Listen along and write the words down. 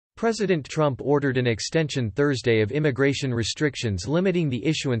President Trump ordered an extension Thursday of immigration restrictions limiting the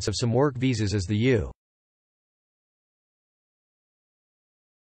issuance of some work visas as the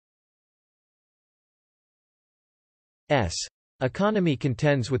U.S. economy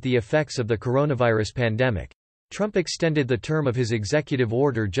contends with the effects of the coronavirus pandemic. Trump extended the term of his executive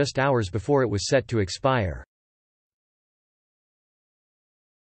order just hours before it was set to expire.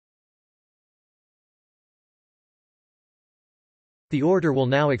 The order will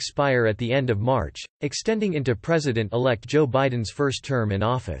now expire at the end of March, extending into President-elect Joe Biden's first term in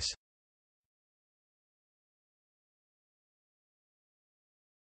office.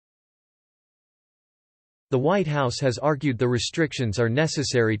 The White House has argued the restrictions are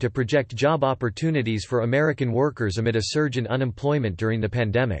necessary to project job opportunities for American workers amid a surge in unemployment during the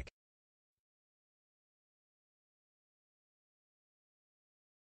pandemic.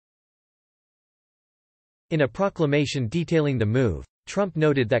 In a proclamation detailing the move, Trump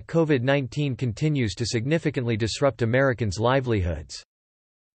noted that COVID-19 continues to significantly disrupt Americans' livelihoods.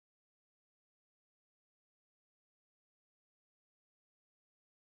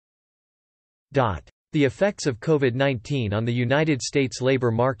 The effects of COVID-19 on the United States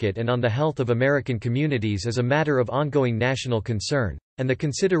labor market and on the health of American communities is a matter of ongoing national concern, and the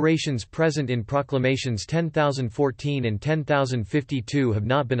considerations present in Proclamations 10,014 and 10,052 have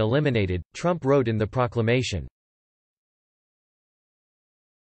not been eliminated, Trump wrote in the proclamation.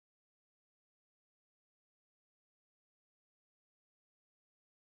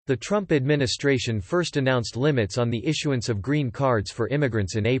 The Trump administration first announced limits on the issuance of green cards for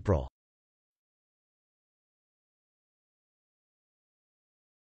immigrants in April.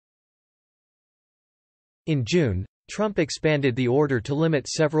 In June, Trump expanded the order to limit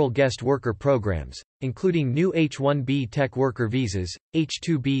several guest worker programs, including new H-1B tech worker visas,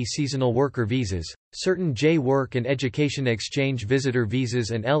 H-2B seasonal worker visas, certain J-work and education exchange visitor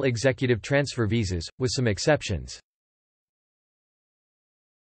visas and L executive transfer visas, with some exceptions.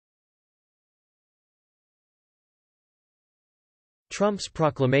 Trump's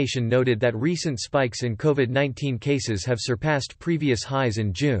proclamation noted that recent spikes in COVID-19 cases have surpassed previous highs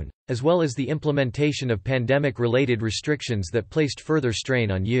in June, as well as the implementation of pandemic-related restrictions that placed further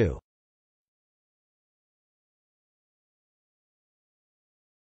strain on U.S.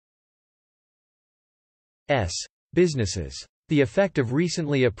 businesses. The effect of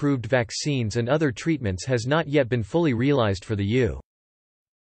recently approved vaccines and other treatments has not yet been fully realized for the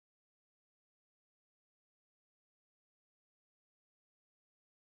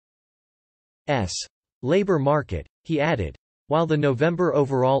U.S. labor market, he added. While the November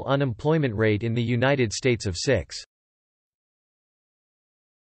overall unemployment rate in the United States of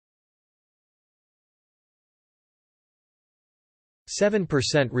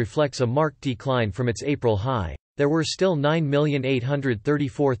 6.7% reflects a marked decline from its April high, there were still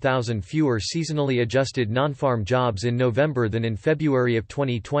 9,834,000 fewer seasonally adjusted non-farm jobs in November than in February of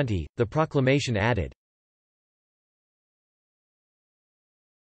 2020, the proclamation added.